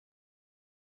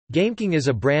GameKing is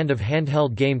a brand of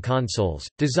handheld game consoles,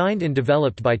 designed and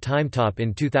developed by Timetop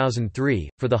in 2003,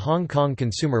 for the Hong Kong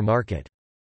consumer market.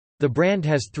 The brand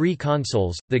has three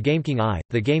consoles, the GameKing I,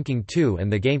 the GameKing II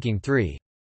and the GameKing III.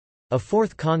 A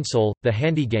fourth console, the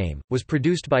HandyGame, was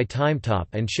produced by Timetop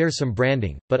and shares some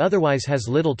branding, but otherwise has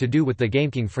little to do with the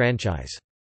GameKing franchise.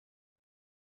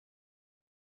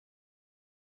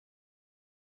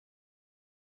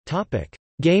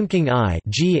 GameKing I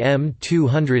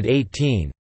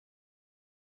GM218.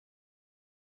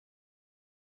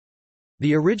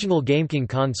 The original GameKing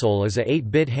console is a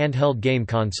 8-bit handheld game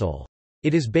console.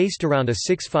 It is based around a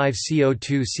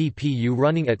 65CO2 CPU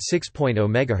running at 6.0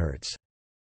 MHz.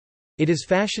 It is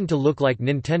fashioned to look like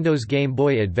Nintendo's Game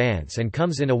Boy Advance and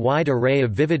comes in a wide array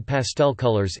of vivid pastel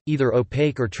colors, either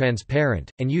opaque or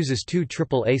transparent, and uses two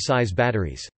AAA-size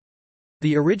batteries.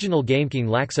 The original GameKing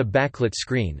lacks a backlit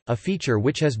screen, a feature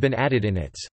which has been added in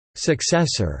its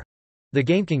successor, the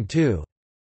GameKing II.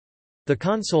 The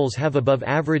consoles have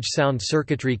above-average sound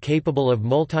circuitry capable of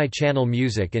multi-channel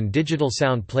music and digital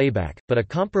sound playback, but a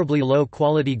comparably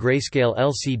low-quality grayscale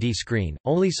LCD screen,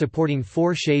 only supporting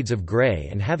 4 shades of gray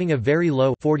and having a very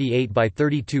low 48 by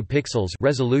 32 pixels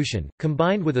resolution,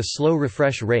 combined with a slow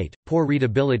refresh rate, poor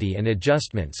readability and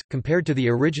adjustments. Compared to the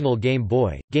original Game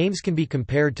Boy, games can be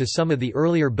compared to some of the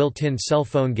earlier built-in cell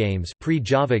phone games,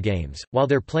 pre-Java games, while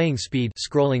their playing speed,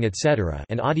 scrolling etc.,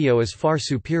 and audio is far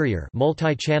superior.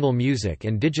 Multi-channel music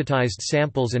and digitized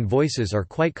samples and voices are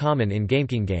quite common in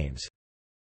GameKing games.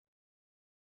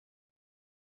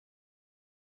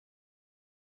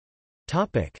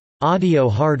 Audio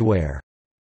hardware.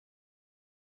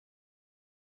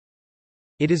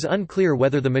 It is unclear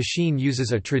whether the machine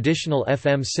uses a traditional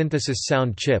FM synthesis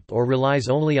sound chip or relies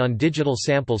only on digital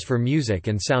samples for music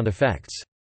and sound effects.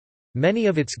 Many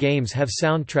of its games have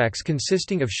soundtracks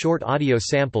consisting of short audio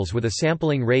samples with a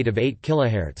sampling rate of 8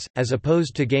 kHz, as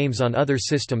opposed to games on other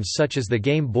systems such as the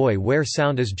Game Boy where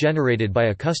sound is generated by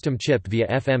a custom chip via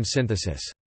FM synthesis.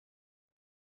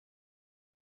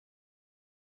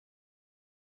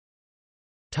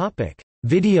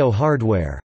 Video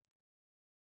hardware.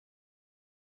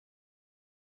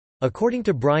 According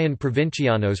to Brian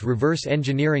Provinciano's reverse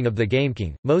engineering of the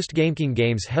GameKing, most GameKing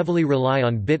games heavily rely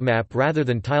on bitmap rather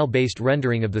than tile-based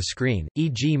rendering of the screen,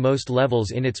 e.g. most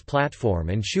levels in its platform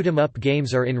and shoot-'em-up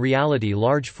games are in reality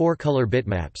large 4-color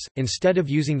bitmaps, instead of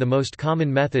using the most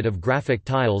common method of graphic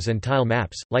tiles and tile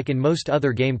maps, like in most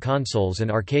other game consoles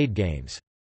and arcade games.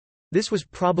 This was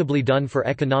probably done for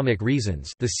economic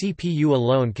reasons. The CPU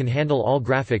alone can handle all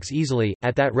graphics easily,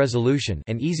 at that resolution,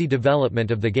 and easy development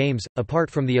of the games,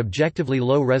 apart from the objectively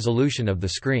low resolution of the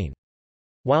screen.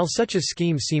 While such a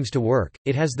scheme seems to work,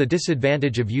 it has the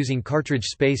disadvantage of using cartridge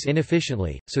space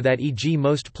inefficiently, so that e.g.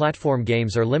 most platform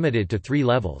games are limited to 3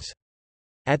 levels.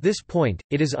 At this point,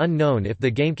 it is unknown if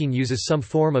the GameKing uses some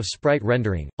form of sprite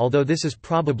rendering, although this is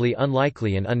probably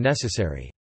unlikely and unnecessary.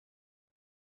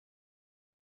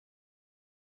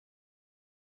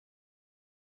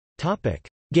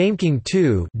 GameKing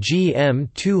II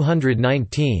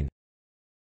GM219.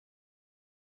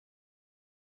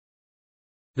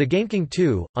 The GameKing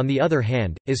II, on the other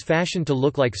hand, is fashioned to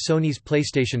look like Sony's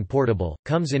PlayStation Portable,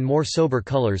 comes in more sober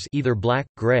colors either black,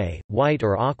 gray, white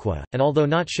or aqua, and although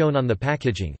not shown on the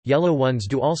packaging, yellow ones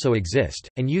do also exist,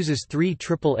 and uses 3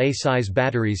 AAA-size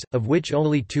batteries, of which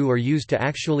only 2 are used to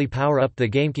actually power up the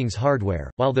GameKing's hardware,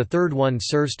 while the third one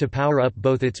serves to power up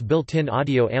both its built-in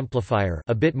audio amplifier,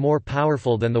 a bit more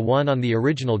powerful than the one on the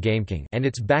original GameKing, and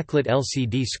its backlit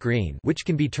LCD screen, which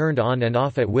can be turned on and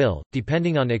off at will,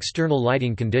 depending on external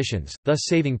lighting conditions, thus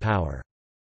saving power.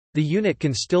 The unit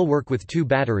can still work with 2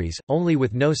 batteries, only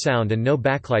with no sound and no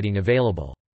backlighting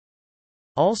available.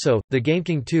 Also, the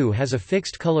GameKing II has a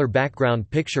fixed color background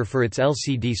picture for its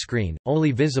LCD screen,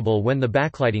 only visible when the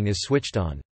backlighting is switched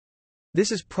on.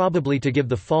 This is probably to give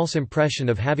the false impression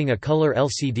of having a color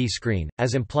LCD screen,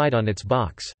 as implied on its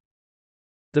box.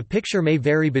 The picture may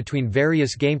vary between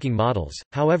various GameKing models,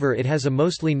 however it has a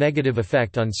mostly negative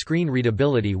effect on screen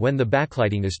readability when the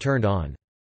backlighting is turned on.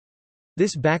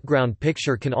 This background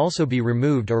picture can also be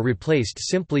removed or replaced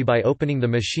simply by opening the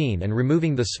machine and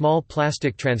removing the small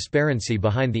plastic transparency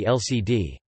behind the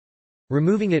LCD.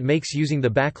 Removing it makes using the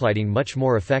backlighting much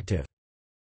more effective.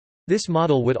 This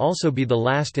model would also be the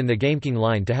last in the GameKing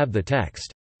line to have the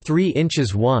text, 3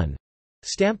 inches 1,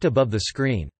 stamped above the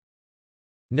screen.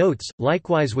 Notes,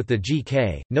 likewise with the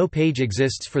GK, no page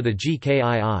exists for the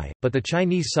GKII, but the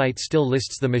Chinese site still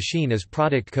lists the machine as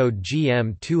product code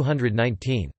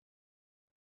GM219.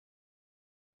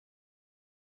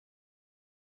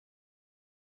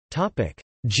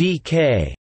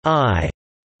 GK I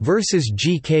versus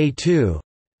GK II.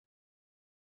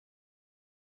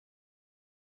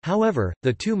 However,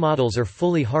 the two models are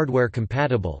fully hardware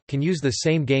compatible, can use the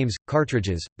same games,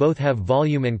 cartridges, both have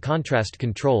volume and contrast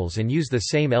controls and use the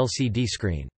same LCD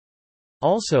screen.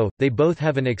 Also, they both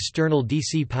have an external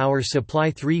DC power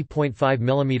supply 3.5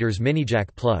 mm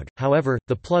minijack plug, however,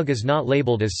 the plug is not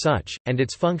labeled as such, and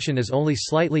its function is only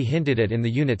slightly hinted at in the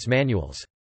unit's manuals.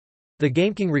 The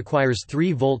GameKing requires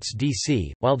 3 volts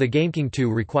DC, while the GameKing II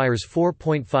requires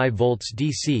 4.5 volts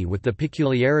DC with the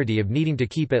peculiarity of needing to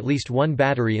keep at least one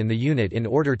battery in the unit in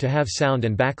order to have sound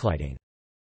and backlighting.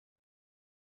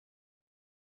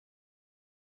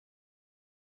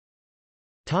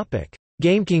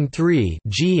 GameKing III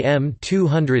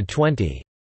GM220.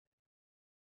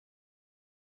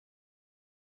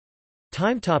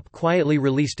 TimeTop quietly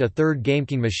released a third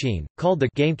GameKing machine, called the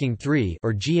GameKing III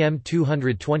or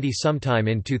GM220 sometime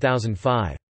in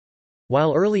 2005.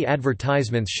 While early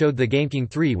advertisements showed the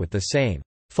GameKing III with the same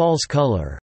false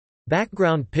color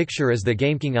background picture as the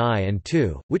GameKing I and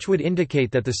II, which would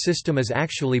indicate that the system is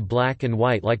actually black and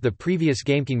white like the previous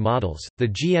GameKing models, the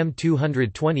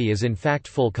GM220 is in fact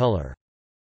full color.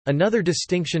 Another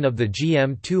distinction of the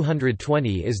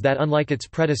GM220 is that unlike its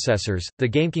predecessors, the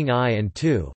GameKing I and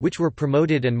II, which were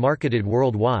promoted and marketed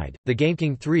worldwide, the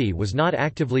GameKing III was not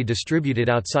actively distributed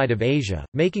outside of Asia,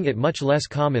 making it much less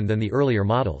common than the earlier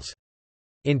models.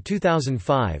 In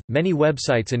 2005, many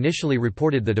websites initially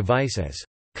reported the device as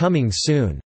coming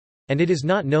soon, and it is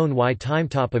not known why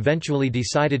TimeTop eventually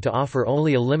decided to offer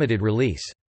only a limited release.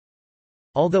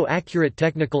 Although accurate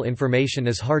technical information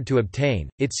is hard to obtain,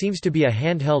 it seems to be a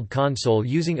handheld console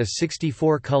using a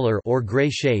 64-color or gray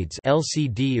shades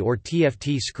LCD or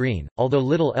TFT screen, although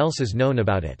little else is known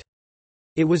about it.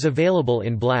 It was available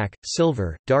in black,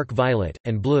 silver, dark violet,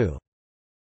 and blue.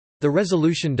 The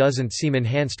resolution doesn't seem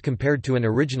enhanced compared to an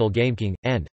original GameKing,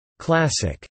 and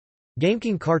classic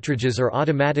GameKing cartridges are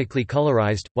automatically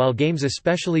colorized, while games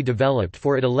especially developed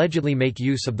for it allegedly make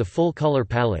use of the full color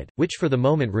palette, which for the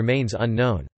moment remains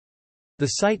unknown. The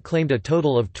site claimed a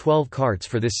total of 12 carts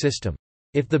for this system.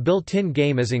 If the built-in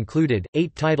game is included,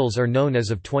 8 titles are known as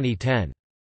of 2010.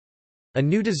 A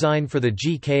new design for the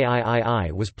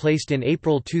GKII was placed in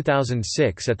April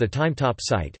 2006 at the TimeTop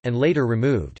site, and later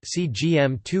removed. See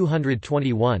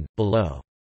GM221, below.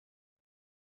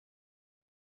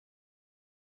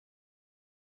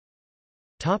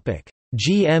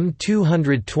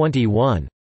 GM221.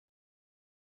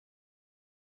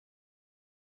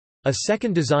 A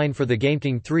second design for the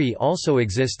GameKing III also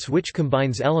exists which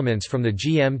combines elements from the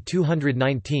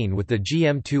GM219 with the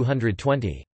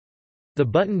GM220. The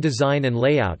button design and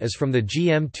layout is from the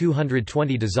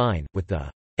GM220 design, with the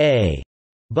A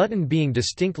button being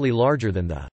distinctly larger than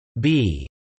the B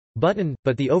button,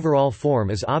 but the overall form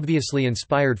is obviously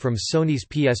inspired from Sony's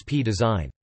PSP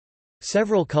design.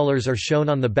 Several colors are shown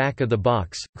on the back of the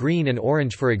box, green and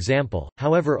orange for example,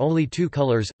 however only 2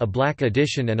 colors, a black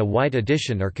edition and a white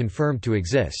edition are confirmed to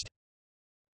exist.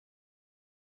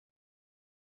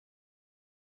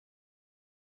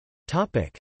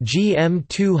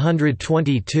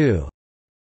 GM222.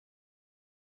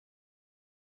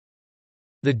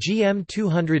 The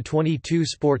GM222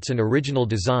 sports an original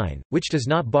design, which does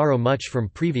not borrow much from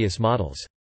previous models.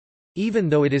 Even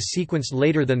though it is sequenced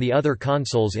later than the other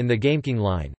consoles in the GameKing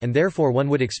line, and therefore one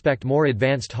would expect more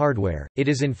advanced hardware, it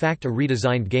is in fact a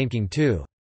redesigned GameKing II.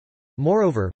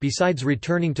 Moreover, besides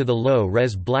returning to the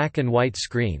low-res black and white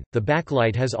screen, the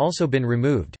backlight has also been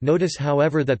removed. Notice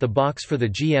however that the box for the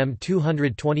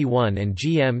GM221 and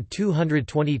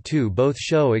GM222 both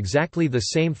show exactly the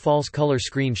same false color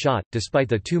screenshot, despite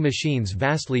the two machines'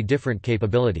 vastly different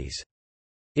capabilities.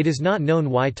 It is not known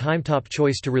why TimeTop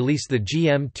chose to release the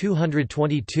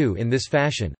GM222 in this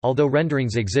fashion, although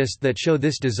renderings exist that show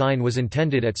this design was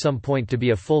intended at some point to be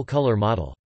a full-color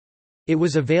model. It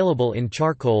was available in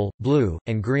charcoal, blue,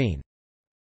 and green.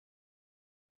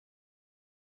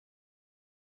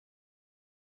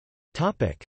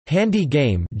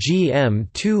 HandyGame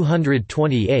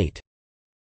GM228.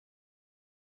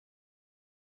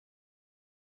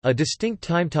 A distinct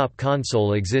TimeTop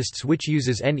console exists which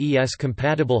uses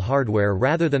NES-compatible hardware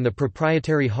rather than the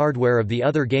proprietary hardware of the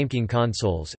other GameKing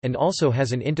consoles, and also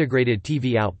has an integrated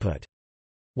TV output.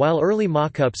 While early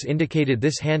mock-ups indicated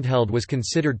this handheld was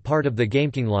considered part of the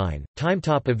GameKing line,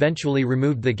 TimeTop eventually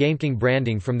removed the GameKing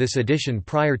branding from this edition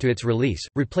prior to its release,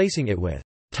 replacing it with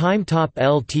TimeTop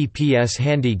LTPS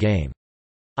HandyGame.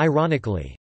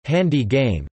 Ironically,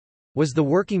 HandyGame was the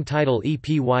working title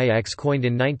EPYX coined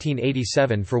in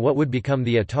 1987 for what would become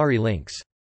the Atari Lynx.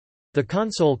 The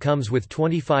console comes with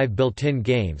 25 built-in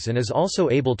games and is also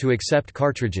able to accept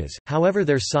cartridges, however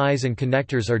their size and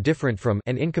connectors are different from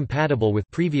and incompatible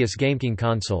with previous GameKing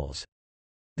consoles.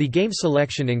 The game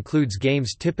selection includes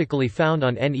games typically found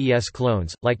on NES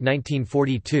clones, like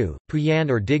 1942, Puyan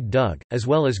or Dig Dug, as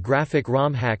well as graphic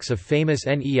ROM hacks of famous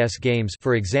NES games,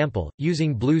 for example,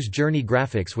 using Blues Journey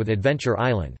graphics with Adventure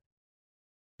Island.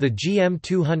 The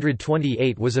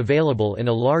GM228 was available in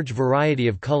a large variety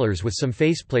of colors with some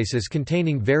faceplaces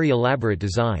containing very elaborate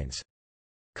designs.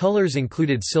 Colors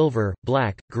included silver,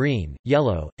 black, green,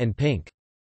 yellow, and pink.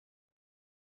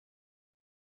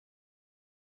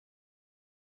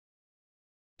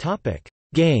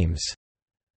 Games.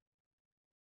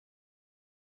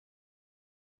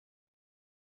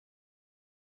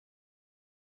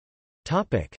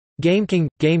 GameKing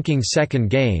II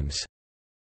games.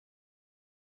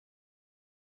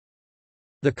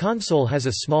 The console has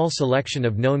a small selection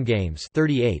of known games,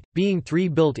 38, being 3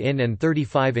 built-in and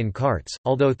 35 in carts,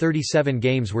 although 37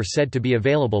 games were said to be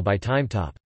available by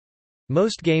Timetop.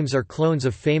 Most games are clones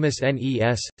of famous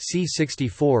NES,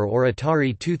 C64 or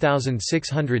Atari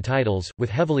 2600 titles, with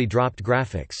heavily dropped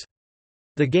graphics.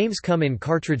 The games come in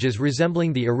cartridges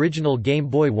resembling the original Game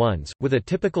Boy ones, with a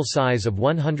typical size of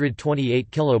 128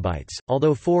 kilobytes,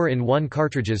 although 4-in-1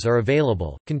 cartridges are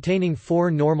available, containing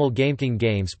 4 normal GameKing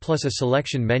games plus a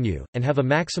selection menu, and have a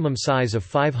maximum size of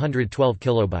 512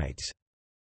 kilobytes.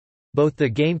 Both the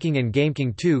GameKing and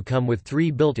GameKing II come with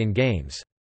 3 built-in games.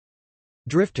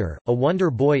 Drifter, a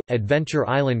Wonder Boy – Adventure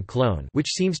Island clone which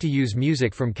seems to use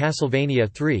music from Castlevania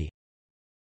III.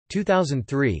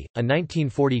 2003, a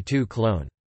 1942 clone.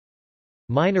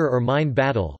 Miner or Mine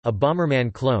Battle, a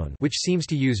Bomberman clone which seems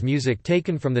to use music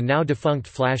taken from the now-defunct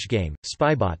Flash game,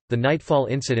 Spybot, The Nightfall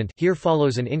Incident. Here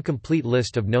follows an incomplete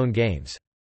list of known games.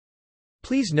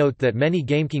 Please note that many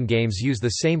GameKing games use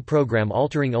the same program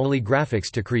altering only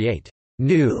graphics to create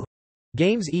new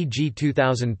games, e.g.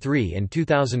 2003 and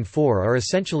 2004 are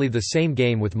essentially the same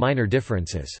game with minor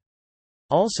differences.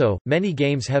 Also, many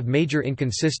games have major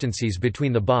inconsistencies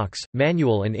between the box,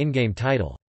 manual and in-game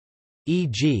title.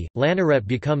 E.g., Lanaret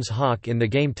becomes Hawk in the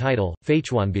game title,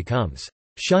 Feichuan becomes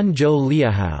Shunzhou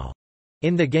Liahao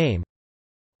in the game,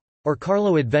 or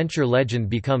Carlo Adventure Legend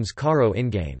becomes Caro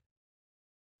in-game.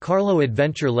 Carlo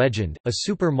Adventure Legend, a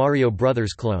Super Mario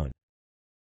Bros. Clone.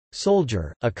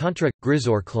 Soldier, a Contra –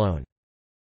 Grisor clone.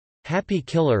 Happy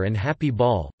Killer and Happy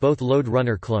Ball, both Lode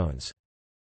Runner clones.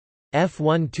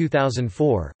 F1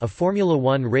 2004, a Formula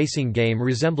One racing game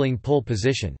resembling pole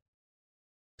position.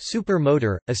 Super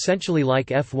Motor, essentially like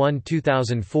F1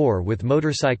 2004 with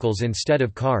motorcycles instead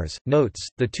of cars. Notes: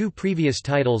 the 2 previous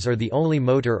titles are the only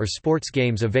motor or sports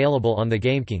games available on the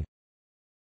GameKing.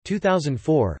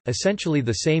 2004, essentially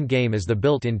the same game as the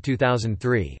built-in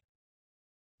 2003.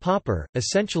 Popper,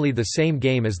 essentially the same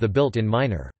game as the built-in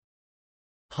Miner.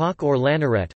 Hawk or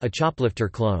Lanaret, a Choplifter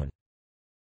clone.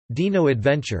 Dino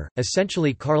Adventure,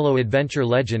 essentially Carlo Adventure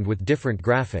Legend with different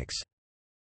graphics.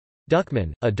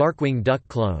 Duckman, a Darkwing Duck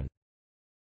clone.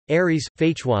 Ares,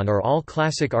 Feichuan are all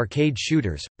classic arcade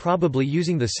shooters, probably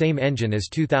using the same engine as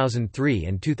 2003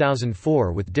 and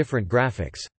 2004 with different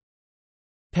graphics.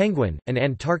 Penguin, an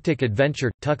Antarctic Adventure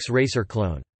 – Tux Racer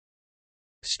clone.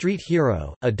 Street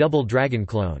Hero, a Double Dragon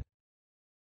clone.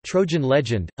 Trojan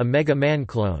Legend, a Mega Man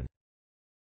clone.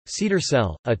 Cedar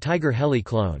Cell, a Tiger Heli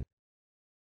clone.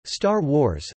 Star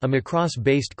Wars, a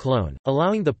Macross-based clone,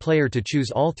 allowing the player to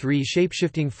choose all 3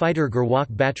 shapeshifting fighter Gerwak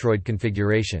Batroid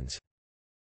configurations.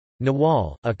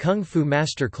 Nawal, a Kung Fu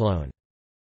Master clone.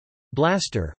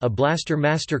 Blaster, a Blaster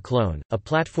Master clone, a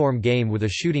platform game with a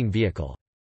shooting vehicle.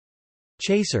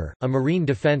 Chaser, a marine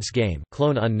defense game,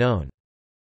 clone unknown.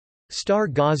 Star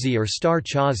Ghazi or Star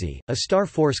Chazi, a Star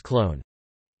Force clone.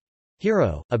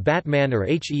 Hero, a Batman or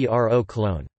Hero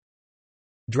clone.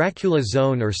 Dracula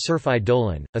Zone or Surf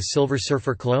Eidolon, a Silver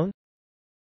Surfer clone.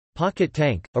 Pocket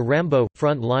Tank, a Rambo –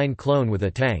 front line clone with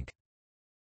a tank.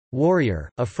 Warrior,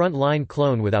 a front line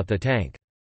clone without the tank.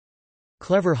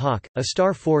 Clever Hawk, a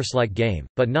Star Force-like game,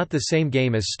 but not the same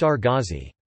game as Star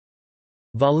Ghazi.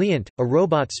 Valiant, a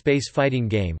robot space fighting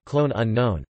game, clone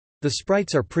unknown. The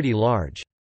sprites are pretty large.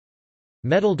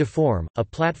 Metal Deform, a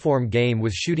platform game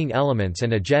with shooting elements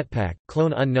and a jetpack,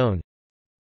 clone unknown.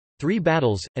 3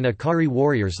 Battles, an Akari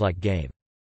Warriors-like game.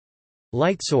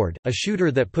 Lightsword, a shooter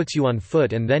that puts you on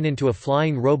foot and then into a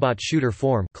flying robot shooter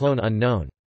form, clone unknown.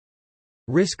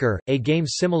 Risker, a game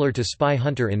similar to Spy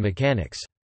Hunter in mechanics.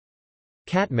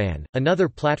 Catman, another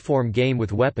platform game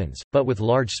with weapons, but with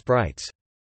large sprites.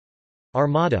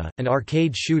 Armada, an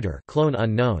arcade shooter, clone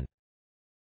unknown.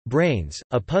 Brains,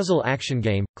 a puzzle action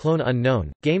game, clone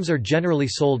unknown. Games are generally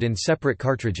sold in separate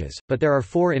cartridges, but there are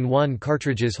 4-in-1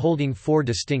 cartridges holding 4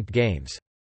 distinct games.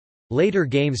 Later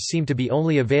games seem to be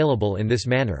only available in this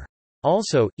manner.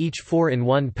 Also, each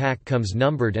 4-in-1 pack comes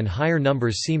numbered, and higher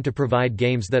numbers seem to provide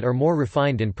games that are more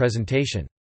refined in presentation.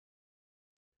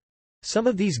 Some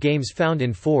of these games found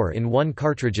in 4-in-1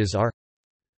 cartridges are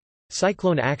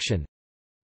Cyclone Action,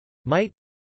 Might,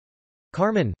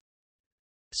 Carmen,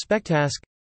 Spectask,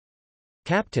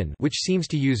 Captain, which seems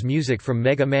to use music from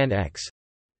Mega Man X,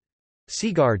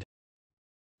 Seaguard,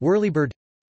 Whirlybird,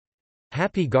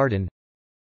 Happy Garden,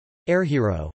 Air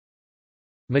Hero,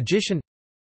 Magician,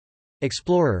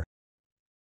 Explorer,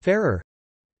 Farer,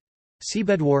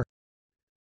 Seabed War,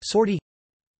 Sortie,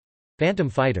 Phantom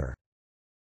Fighter.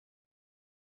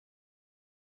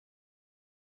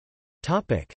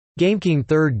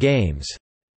 GameKing III games.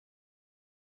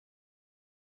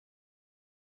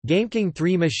 GameKing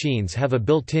III machines have a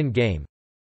built-in game,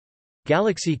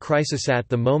 Galaxy Crisis. At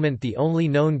the moment, the only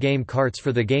known game carts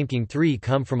for the GameKing III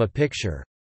come from a picture.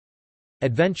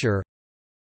 Adventure,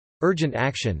 Urgent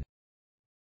Action,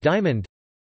 Diamond,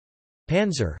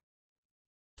 Panzer,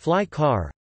 Fly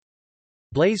Car,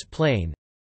 Blaze Plane,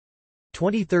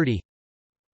 2030,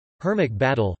 Hermit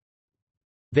Battle,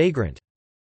 Vagrant.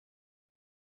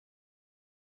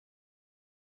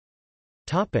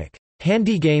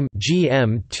 HandyGame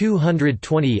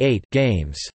GM228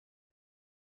 games.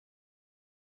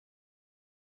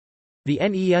 The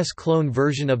NES clone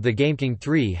version of the GameKing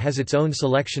III has its own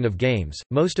selection of games,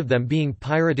 most of them being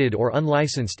pirated or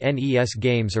unlicensed NES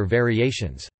games or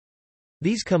variations.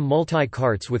 These come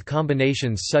multi-carts with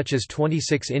combinations such as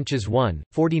 26 inches 1,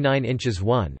 49 inches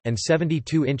 1, and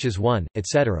 72 inches 1,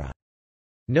 etc.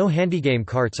 No HandyGame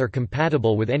carts are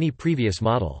compatible with any previous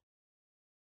model.